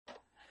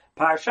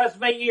Parshas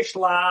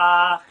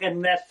Vayishlach,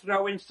 and let's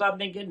throw in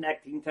something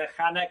connecting to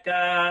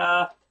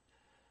Hanukkah.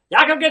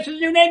 Yaakov gets his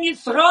new name,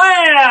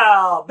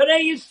 Yisrael.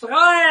 B'nai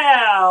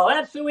Yisrael.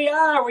 That's who we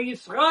are. We're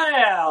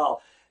Yisrael.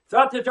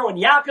 Throughout the Torah, when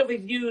Yaakov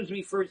is used,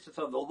 refers to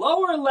the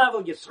lower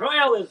level.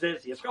 Yisrael is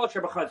this. Yisrael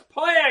Shebachaz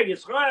Poyer.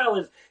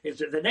 Yisrael is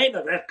the name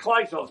that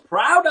Klal Yisrael is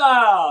proud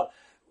of.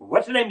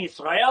 What's the name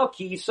Yisrael?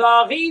 Ki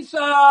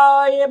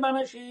sarisa im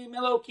anashim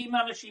elokim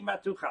anashim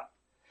atucha.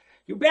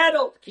 You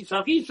battled. Ki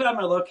sarisa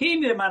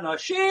elokim im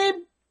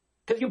anashim.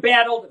 Because you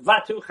battled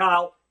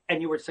vatuchal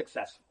and you were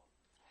successful.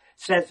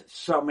 Says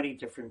so many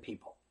different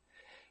people.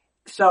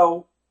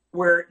 So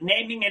we're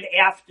naming it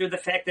after the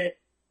fact that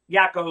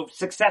Yaakov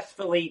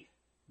successfully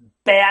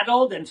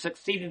battled and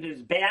succeeded in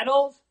his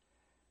battles.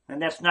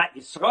 And that's not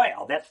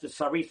Yisrael. That's the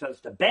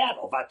Sarisas, the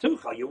battle.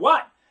 Vatuchal, you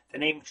won. The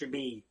name should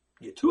be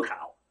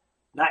Yetuchal,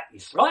 not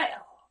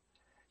Yisrael.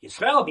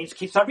 Yisrael means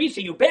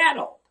Kisarisa, you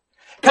battled.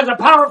 Because the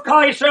power of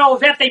Klal Yisrael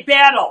is that they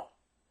battle.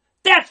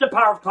 That's the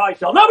power of Klal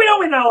Yisrael. No, we don't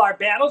win all our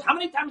battles. How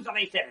many times have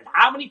they said it?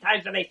 How many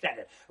times have they said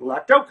it?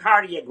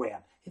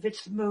 Electrocardiogram. If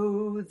it's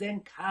smooth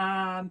and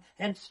calm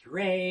and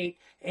straight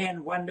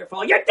and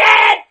wonderful, you're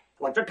dead!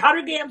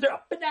 Electrocardiograms are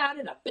up and down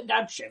and up and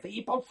down. Sheva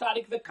Yipol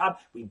Tzadik V'Kam.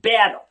 We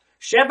battle.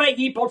 Sheva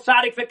Yipol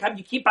Tzadik V'Kam.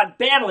 You keep on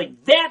battling.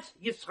 That's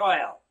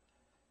Yisrael.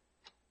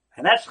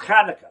 And that's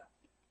Chanukah.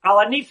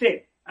 Ala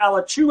Nisim.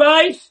 Ala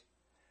Tshuvos.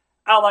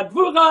 Ala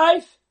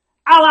Gvuros.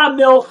 Ala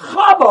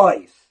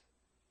Milchamos.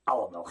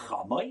 Ala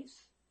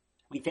Milchamos.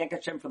 We thank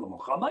Hashem for the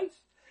Milchamos.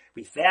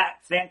 We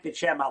thank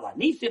Hashem Ala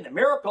Nisim, the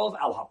miracles.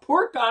 Al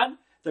Hapurkan,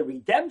 the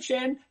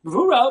redemption.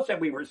 Gvuros, and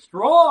we were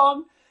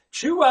strong.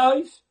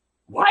 Tshuvos.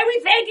 Why are we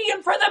thanking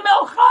him for the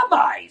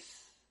Milchamos?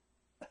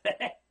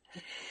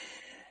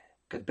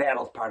 Because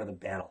battle's part of the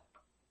battle.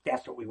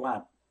 That's what we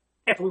want.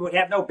 If we would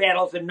have no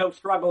battles and no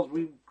struggles,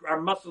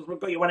 our muscles would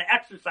go. You want to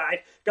exercise,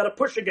 got to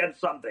push against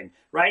something,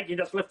 right? You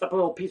just lift up a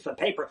little piece of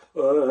paper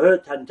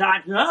 10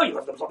 times. No, you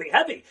lift up something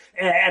heavy.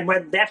 And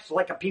when that's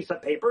like a piece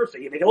of paper, so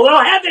you make it a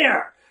little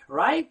heavier,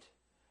 right?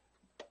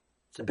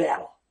 It's a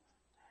battle.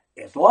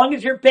 As long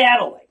as you're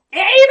battling,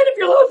 even if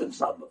you're losing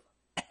some,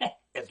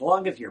 as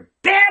long as you're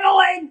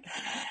battling,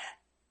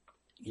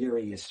 you're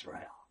a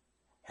Yisrael.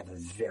 Have a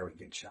very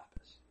good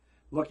Shabbos.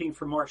 Looking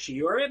for more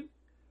shiurim?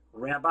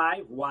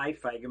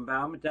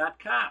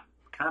 RabbiYFeigenbaum.com.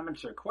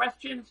 Comments or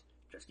questions?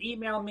 Just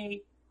email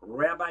me,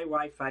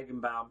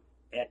 RabbiYFeigenbaum@gmail.com.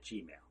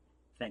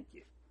 Thank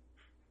you.